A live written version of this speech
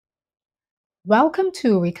Welcome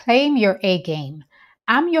to Reclaim Your A Game.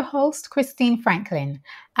 I'm your host, Christine Franklin.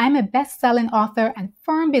 I'm a best selling author and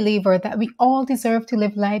firm believer that we all deserve to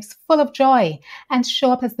live lives full of joy and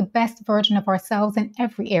show up as the best version of ourselves in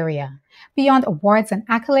every area. Beyond awards and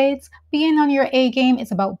accolades, being on your A game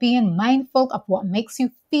is about being mindful of what makes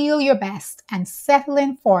you feel your best and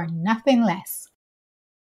settling for nothing less.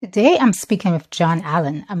 Today, I'm speaking with John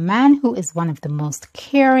Allen, a man who is one of the most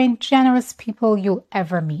caring, generous people you'll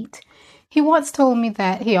ever meet. He once told me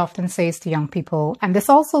that he often says to young people, and this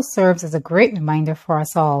also serves as a great reminder for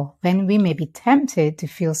us all when we may be tempted to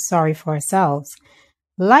feel sorry for ourselves.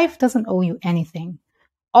 Life doesn't owe you anything.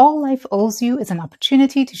 All life owes you is an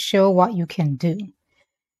opportunity to show what you can do.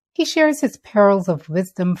 He shares his pearls of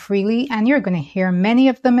wisdom freely, and you're going to hear many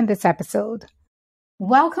of them in this episode.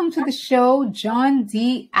 Welcome to the show, John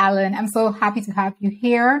D. Allen. I'm so happy to have you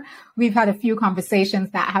here. We've had a few conversations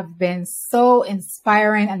that have been so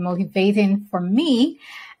inspiring and motivating for me.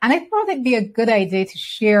 And I thought it'd be a good idea to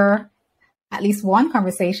share at least one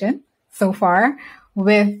conversation so far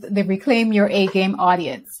with the Reclaim Your A Game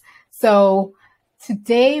audience. So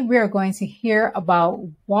today we're going to hear about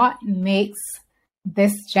what makes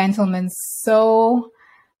this gentleman so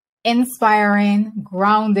inspiring,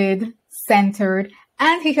 grounded, centered,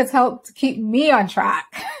 and he has helped keep me on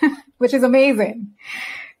track, which is amazing.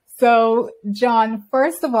 So, John,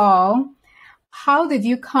 first of all, how did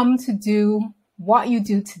you come to do what you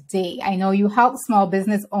do today? I know you help small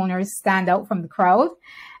business owners stand out from the crowd.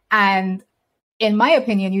 And in my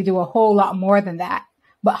opinion, you do a whole lot more than that.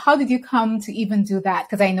 But how did you come to even do that?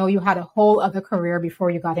 Because I know you had a whole other career before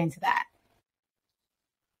you got into that.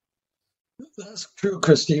 That's true,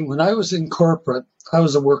 Christine. When I was in corporate, I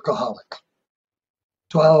was a workaholic.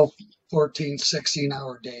 12, 14,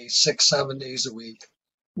 16-hour days, 6, 7 days a week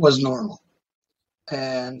was normal.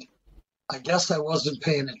 And I guess I wasn't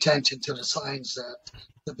paying attention to the signs that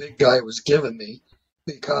the big guy was giving me,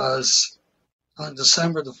 because on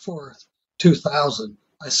December the 4th, 2000,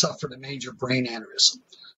 I suffered a major brain aneurysm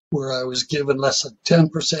where I was given less than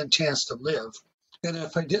 10% chance to live. And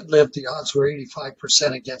if I did live, the odds were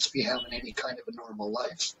 85% against me having any kind of a normal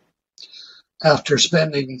life. After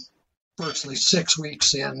spending virtually 6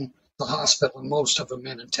 weeks in the hospital, and most of them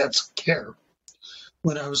in intensive care,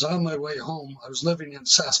 when I was on my way home, I was living in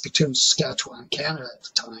Saskatoon, Saskatchewan, Canada at the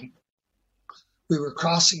time. We were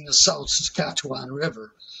crossing the South Saskatchewan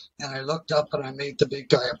River, and I looked up and I made the big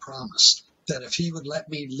guy a promise that if he would let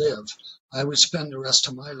me live, I would spend the rest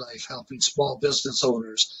of my life helping small business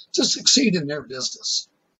owners to succeed in their business.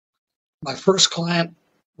 My first client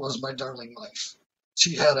was my darling wife.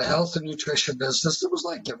 She had a health and nutrition business that was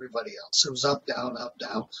like everybody else. It was up, down,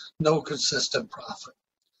 no consistent profit.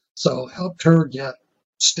 So helped her get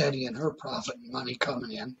steady in her profit and money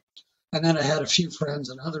coming in. And then I had a few friends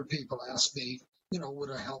and other people ask me, would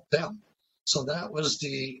I help them? So that was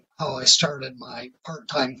how I started my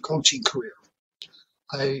part-time coaching career.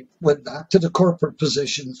 I went back to the corporate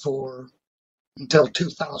position until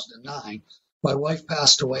 2009. My wife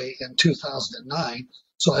passed away in 2009.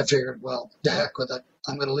 So I figured, well, the heck with it.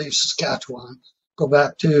 I'm going to leave Saskatchewan, go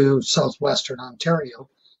back to southwestern Ontario,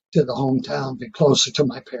 to the hometown, be closer to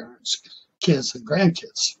my parents, kids, and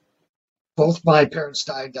grandkids. Both my parents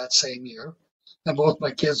died that same year, and both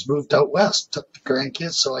my kids moved out west, took the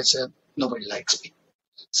grandkids, so I said, nobody likes me.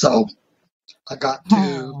 So I got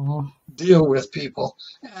to deal with people.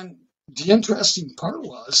 And the interesting part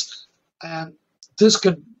was, and this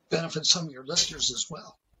could benefit some of your listeners as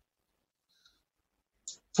well,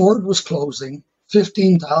 Ford was closing,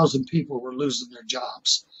 15,000 people were losing their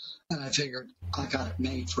jobs. And I figured, I got it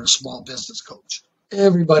made for a small business coach.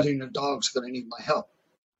 Everybody and their dog's going to need my help.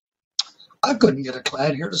 I couldn't get a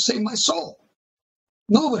client here to save my soul.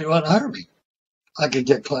 Nobody would hire me. I could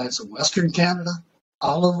get clients in Western Canada,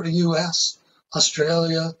 all over the U.S.,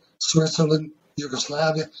 Australia, Switzerland,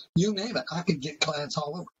 Yugoslavia, you name it. I could get clients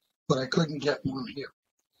all over, but I couldn't get one here.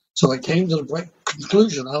 So I came to the right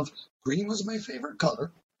conclusion of green was my favorite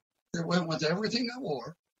color. It went with everything I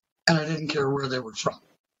wore, and I didn't care where they were from.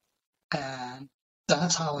 And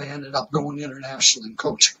that's how I ended up going international in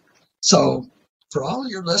coaching. So for all of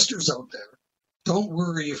your listeners out there, don't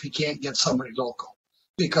worry if you can't get somebody local,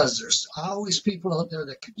 because there's always people out there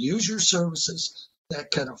that can use your services, that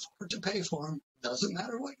can afford to pay for them. Doesn't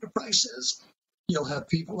matter what your price is. You'll have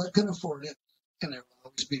people that can afford it, and there will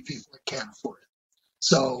always be people that can't afford it.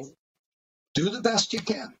 So do the best you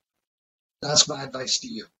can. That's my advice to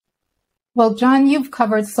you. Well, John, you've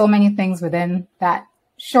covered so many things within that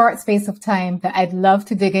short space of time that I'd love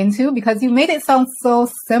to dig into, because you made it sound so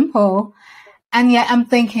simple. And yet I'm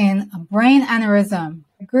thinking a brain aneurysm,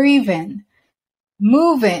 grieving,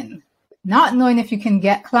 moving, not knowing if you can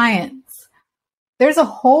get clients. There's a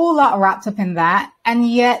whole lot wrapped up in that. And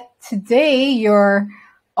yet today you're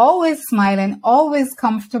always smiling, always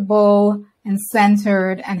comfortable and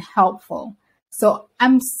centered and helpful. So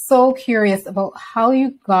I'm so curious about how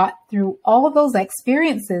you got through all of those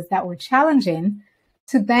experiences that were challenging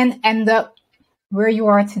to then end up where you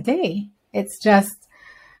are today. It's just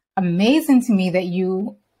amazing to me that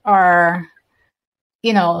you are,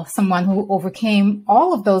 someone who overcame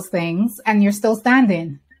all of those things and you're still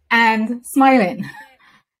standing and smiling.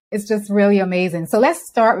 It's just really amazing. So let's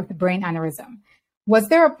start with the brain aneurysm. Was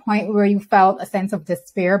there a point where you felt a sense of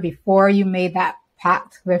despair before you made that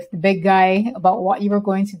pact with the big guy about what you were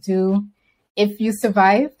going to do if you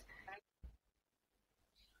survived?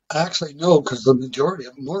 Actually, no, because the majority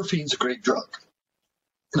of morphine's a great drug.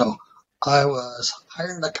 I was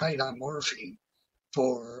hiring a kite on morphine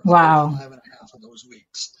for Wow. 5.5 of those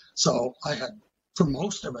weeks. So I had, for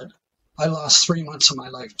most of it, I lost 3 months of my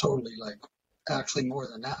life totally, like actually more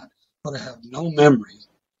than that. But I have no memory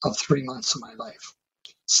of 3 months of my life.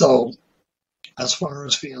 So as far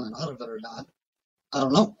as feeling out of it or not, I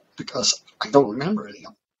don't know, because I don't remember any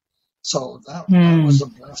of it. So that was a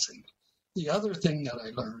blessing. The other thing that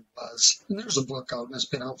I learned was, and there's a book out and it's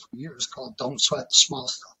been out for years called Don't Sweat the Small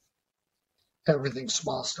Stuff. Everything's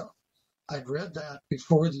small stuff. I'd read that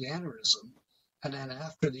before the aneurysm, and then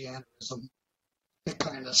after the aneurysm, it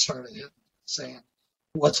kind of started saying,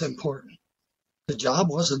 what's important? The job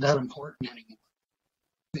wasn't that important anymore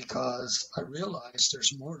because I realized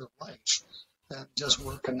there's more to life than just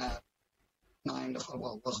working that 9 to 5,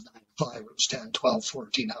 well, it wasn't 9 to 5, it was 10, 12,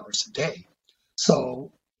 14 hours a day.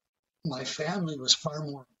 So my family was far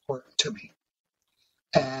more important to me.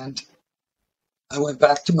 And I went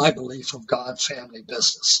back to my belief of God, family,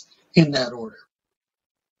 business in that order.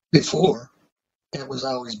 Before, it was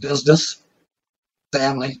always business,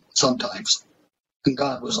 family, sometimes, and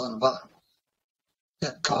God was on the bottom.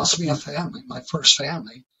 It cost me a family, my first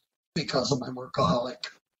family, because of my workaholic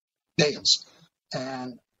days.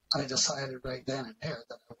 And I decided right then and there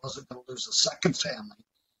that I wasn't going to lose a second family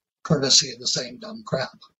courtesy of the same dumb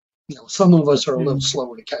crap. Some of us are a little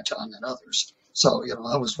slower to catch on than others. So,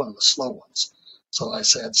 I was one of the slow ones. So I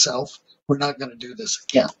said, self, we're not going to do this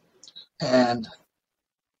again. And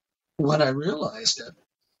when I realized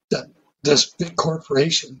that this big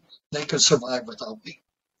corporation, they could survive without me.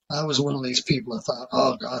 I was one of these people that thought,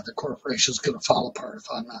 oh God, the corporation's going to fall apart if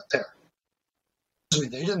I'm not there. They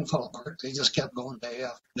didn't fall apart. They just kept going day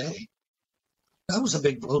after day. That was a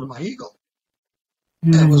big blow to my ego.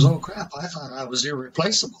 It was, oh crap, I thought I was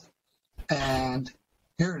irreplaceable. And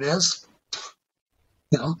here it is.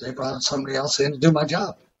 They brought somebody else in to do my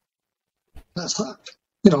job. That sucked,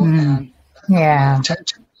 and yeah.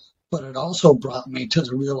 attention. But it also brought me to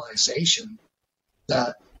the realization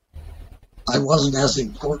that I wasn't as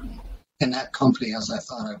important in that company as I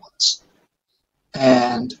thought I was.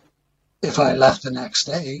 And if I left the next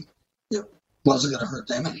day, it wasn't going to hurt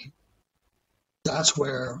them any. That's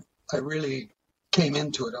where I really came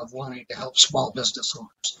into it of wanting to help small business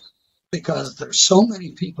owners, because there's so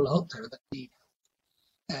many people out there that need help.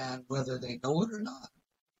 And whether they know it or not,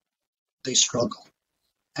 they struggle.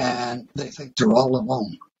 And they think they're all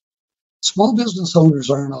alone. Small business owners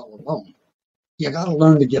aren't all alone. You got to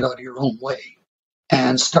learn to get out of your own way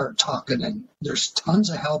and start talking. And there's tons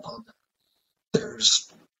of help out there. There's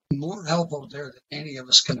more help out there than any of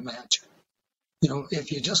us can imagine.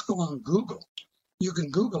 If you just go on Google, you can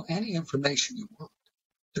Google any information you want.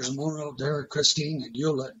 There's more out there, Christine, and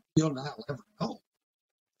you'll not ever know.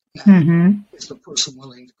 Now, is the person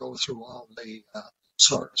willing to go through all the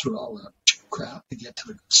sort through all the crap to get to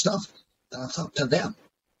the good stuff? That's up to them.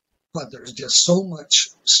 But there's just so much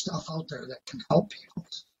stuff out there that can help people,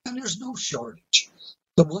 and there's no shortage.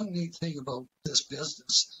 The one neat thing about this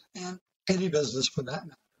business, and any business for that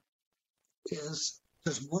matter, is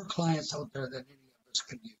there's more clients out there than any of us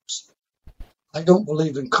can use. I don't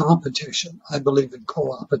believe in competition. I believe in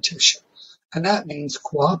co-opetition, and that means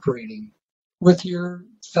cooperating with your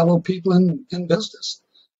fellow people in business.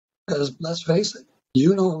 Because let's face it,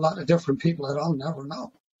 you know a lot of different people that I'll never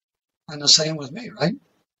know. And the same with me, right?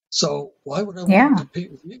 So why would I want to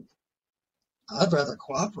compete with you? I'd rather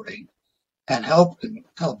cooperate and help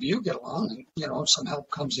you get along. And, if some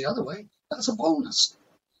help comes the other way, that's a bonus.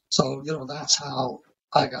 So, that's how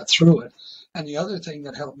I got through it. And the other thing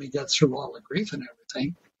that helped me get through all the grief and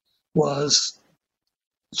everything was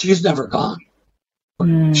she's never gone.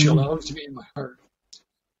 She'll always be in my heart.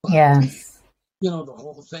 But, yes. The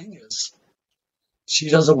whole thing is she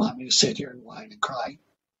doesn't want me to sit here and whine and cry.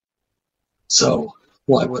 So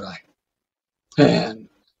why would I? And,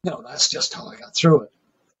 that's just how I got through it.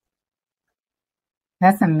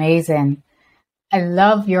 That's amazing. I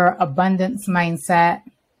love your abundance mindset,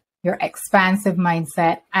 your expansive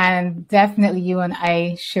mindset, and definitely you and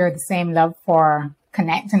I share the same love for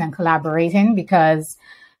connecting and collaborating because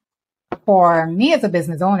for me as a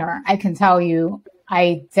business owner, I can tell you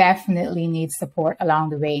I definitely need support along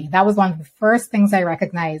the way. That was one of the first things I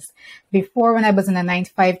recognized. Before, when I was in a 9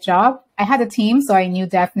 to 5 job, I had a team, so I knew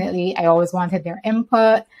definitely I always wanted their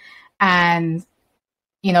input and,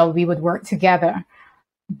 we would work together.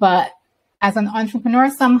 But as an entrepreneur,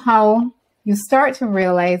 somehow you start to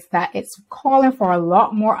realize that it's calling for a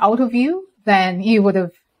lot more out of you than you would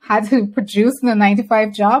have had to produce in a 9 to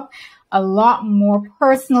 5 job. A lot more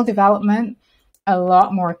personal development, a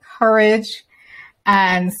lot more courage.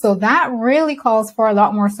 And so that really calls for a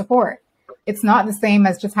lot more support. It's not the same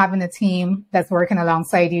as just having a team that's working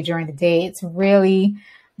alongside you during the day. It's really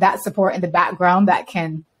that support in the background that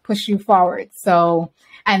can push you forward. So,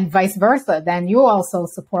 and vice versa, then you also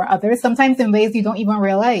support others, sometimes in ways you don't even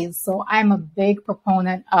realize. So I'm a big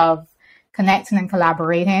proponent of connecting and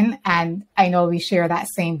collaborating. And I know we share that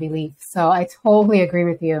same belief. So I totally agree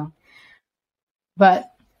with you.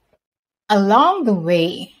 But along the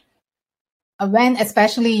way, when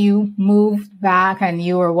especially you moved back and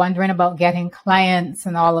you were wondering about getting clients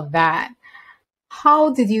and all of that,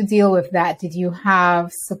 how did you deal with that? Did you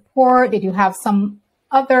have support? Did you have some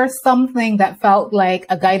other something that felt like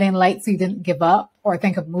a guiding light so you didn't give up or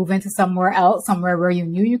think of moving to somewhere else, somewhere where you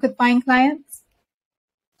knew you could find clients?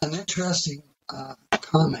 An interesting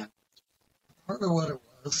comment. Part of what it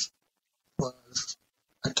was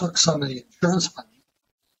I took some of the insurance money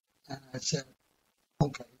and I said,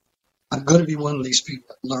 okay, I'm going to be one of these people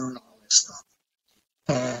that learn all this stuff.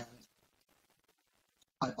 And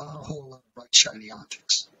I bought a whole lot of bright, shiny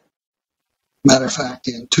objects. Matter of fact,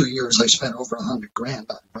 in 2 years, I spent over $100,000 on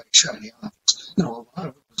bright, shiny objects. A lot of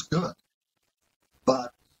it was good.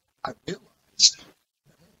 But I realized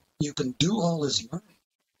you can do all this learning,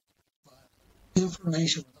 but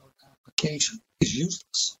information without application is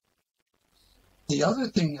useless. The other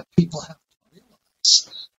thing that people have to realize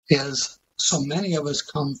is so many of us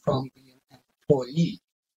come from being an employee,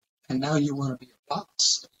 and now you want to be a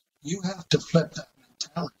boss. You have to flip that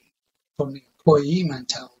mentality from the employee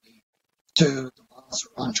mentality to the boss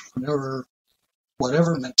or entrepreneur,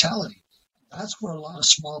 whatever mentality. That's where a lot of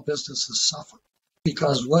small businesses suffer,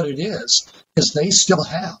 because what it is they still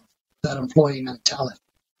have that employee mentality.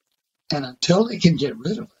 And until they can get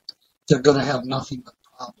rid of it, they're going to have nothing but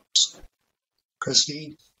problems.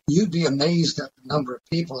 Christine, you'd be amazed at the number of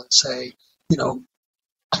people that say,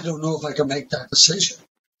 I don't know if I can make that decision.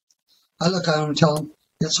 I look at them and tell them,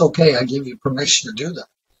 it's okay, I give you permission to do that.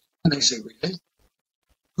 And they say, really?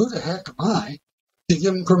 Who the heck am I to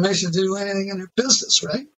give them permission to do anything in their business,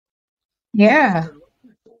 right? Yeah.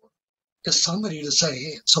 Is somebody to say,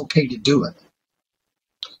 hey, it's okay to do it.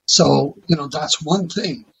 So, that's one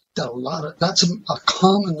thing that that's a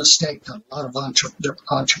common mistake that a lot of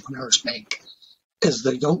entrepreneurs make, is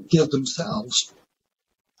they don't give themselves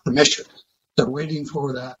permission. They're waiting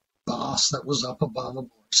for that boss that was up above them,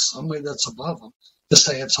 or somebody that's above them, to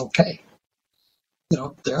say it's okay.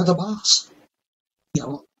 They're the boss.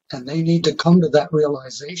 And they need to come to that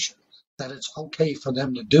realization that it's okay for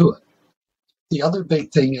them to do it. The other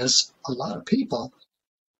big thing is a lot of people,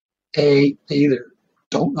 they either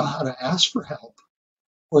don't know how to ask for help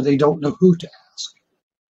or they don't know who to ask.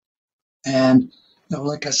 And,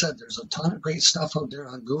 like I said, there's a ton of great stuff out there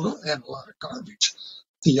on Google and a lot of garbage.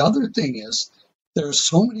 The other thing is there's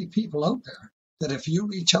so many people out there that if you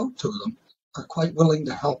reach out to them, are quite willing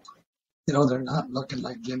to help. They're not looking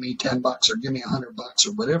like, give me $10 or give me $100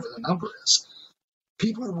 or whatever the number is.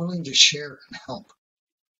 People are willing to share and help.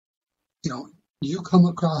 You come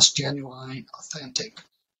across genuine, authentic,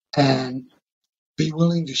 and be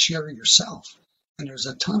willing to share yourself. And there's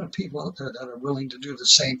a ton of people out there that are willing to do the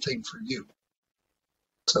same thing for you.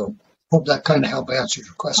 So hope that kind of helped answer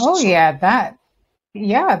your question. Oh,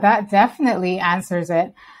 yeah, that definitely answers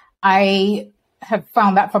it. I have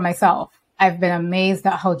found that for myself. I've been amazed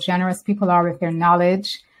at how generous people are with their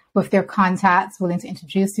knowledge, with their contacts, willing to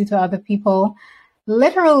introduce you to other people.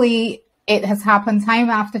 Literally, it has happened time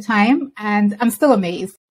after time, and I'm still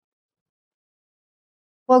amazed.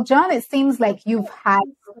 Well, John, it seems like you've had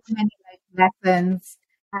so many life lessons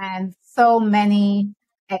and so many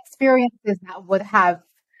experiences that would have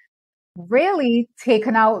really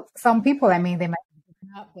taken out some people. I mean, they might have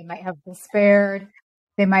given up, they might have despaired,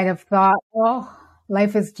 they might have thought, oh,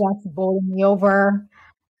 life is just bowling me over.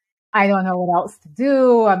 I don't know what else to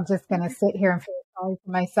do. I'm just going to sit here and feel sorry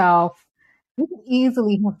for myself. You could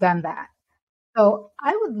easily have done that. So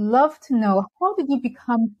I would love to know, how did you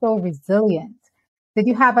become so resilient? Did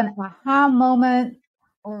you have an aha moment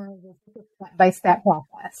or was it a step-by-step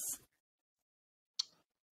process?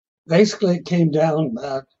 Basically, it came down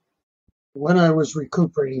that when I was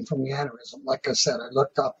recuperating from the aneurysm, like I said, I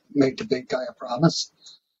looked up, made the big guy a promise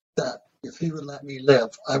that if he would let me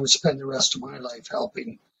live, I would spend the rest of my life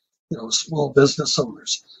helping, small business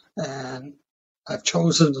owners. And I've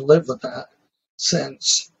chosen to live with that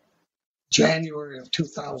since January of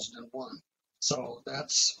 2001. So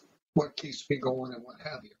that's what keeps me going and what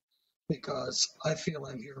have you, because I feel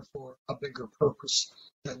I'm here for a bigger purpose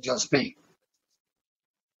than just me.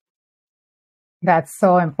 That's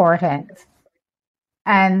so important.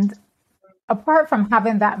 And apart from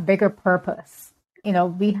having that bigger purpose,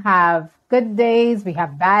 we have good days, we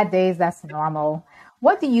have bad days, that's normal.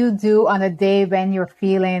 What do you do on a day when you're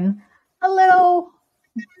feeling a little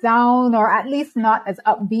down or at least not as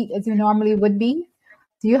upbeat as you normally would be?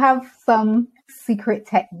 Do you have some secret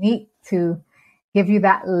technique to give you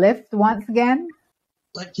that lift once again?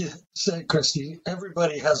 Like you said, Christy,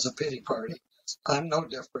 everybody has a pity party. I'm no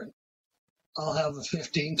different. I'll have a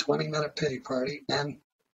 15, 20-minute pity party and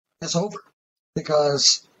it's over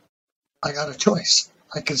because I got a choice.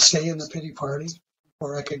 I could stay in the pity party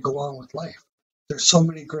or I could go on with life. There's so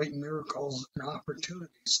many great miracles and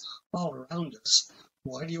opportunities all around us.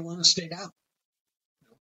 Why do you want to stay down?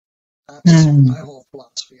 That's my whole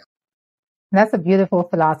philosophy. That's a beautiful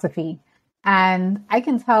philosophy. And I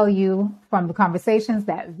can tell you from the conversations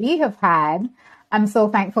that we have had, I'm so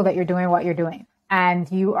thankful that you're doing what you're doing.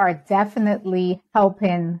 And you are definitely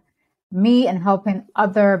helping me and helping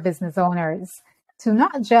other business owners to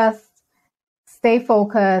not just stay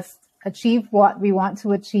focused, achieve what we want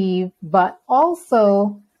to achieve, but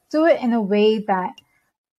also do it in a way that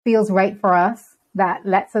feels right for us, that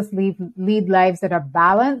lets us lead lives that are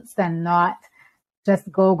balanced and not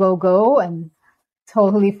just go, go, go and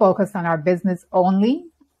totally focused on our business only.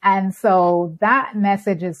 And so that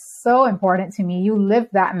message is so important to me. You live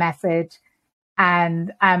that message.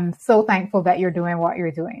 And I'm so thankful that you're doing what you're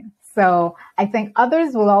doing. So I think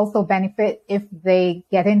others will also benefit if they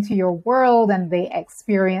get into your world and they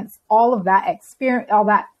experience all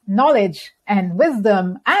that knowledge and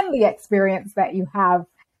wisdom and the experience that you have.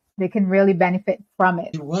 They can really benefit from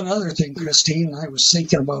it. One other thing, Christine, I was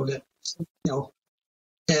thinking about it,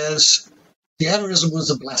 is the aneurysm was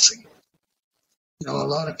a blessing. A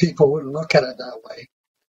lot of people wouldn't look at it that way,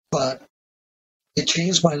 but it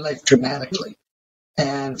changed my life dramatically.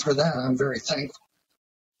 And for that, I'm very thankful.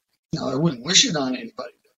 I wouldn't wish it on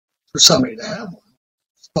anybody for somebody to have one,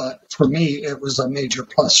 but for me, it was a major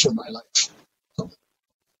plus for my life.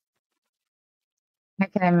 I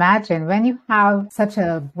can imagine when you have such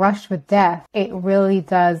a brush with death, it really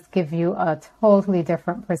does give you a totally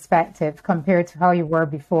different perspective compared to how you were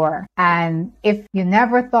before. And if you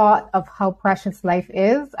never thought of how precious life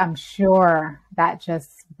is, I'm sure that just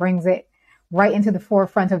brings it right into the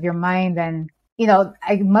forefront of your mind. And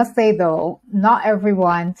I must say though, not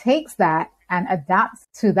everyone takes that and adapts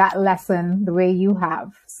to that lesson the way you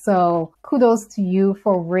have. So kudos to you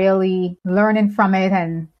for really learning from it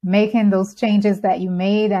and making those changes that you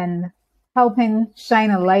made and helping shine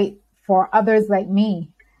a light for others like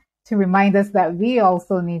me to remind us that we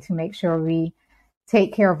also need to make sure we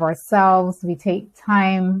take care of ourselves. We take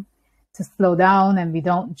time to slow down and we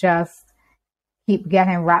don't just keep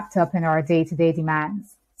getting wrapped up in our day-to-day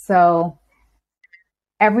demands. So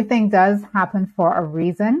everything does happen for a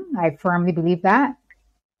reason. I firmly believe that.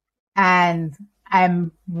 And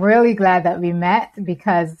I'm really glad that we met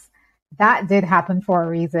because that did happen for a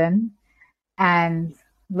reason. And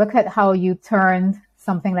look at how you turned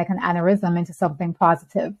something like an aneurysm into something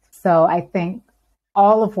positive. So I think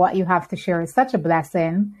all of what you have to share is such a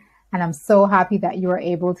blessing. And I'm so happy that you were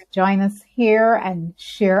able to join us here and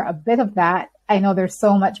share a bit of that. I know there's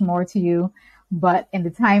so much more to you, but in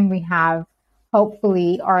the time we have,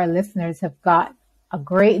 hopefully our listeners have got a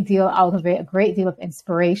great deal out of it, a great deal of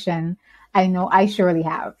inspiration. I know I surely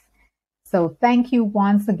have. So thank you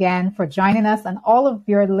once again for joining us, and all of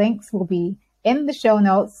your links will be in the show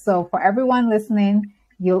notes. So for everyone listening,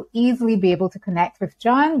 you'll easily be able to connect with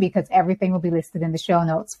John because everything will be listed in the show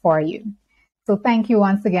notes for you. So thank you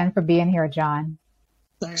once again for being here, John.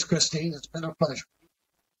 Thanks, Christine. It's been a pleasure.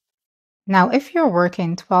 Now, if you're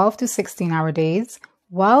working 12 to 16-hour days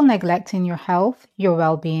while neglecting your health, your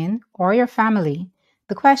well-being, or your family,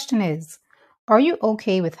 the question is, are you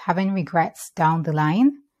okay with having regrets down the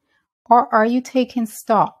line? Or are you taking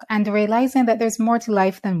stock and realizing that there's more to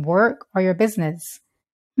life than work or your business?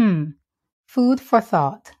 Food for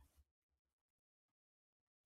thought.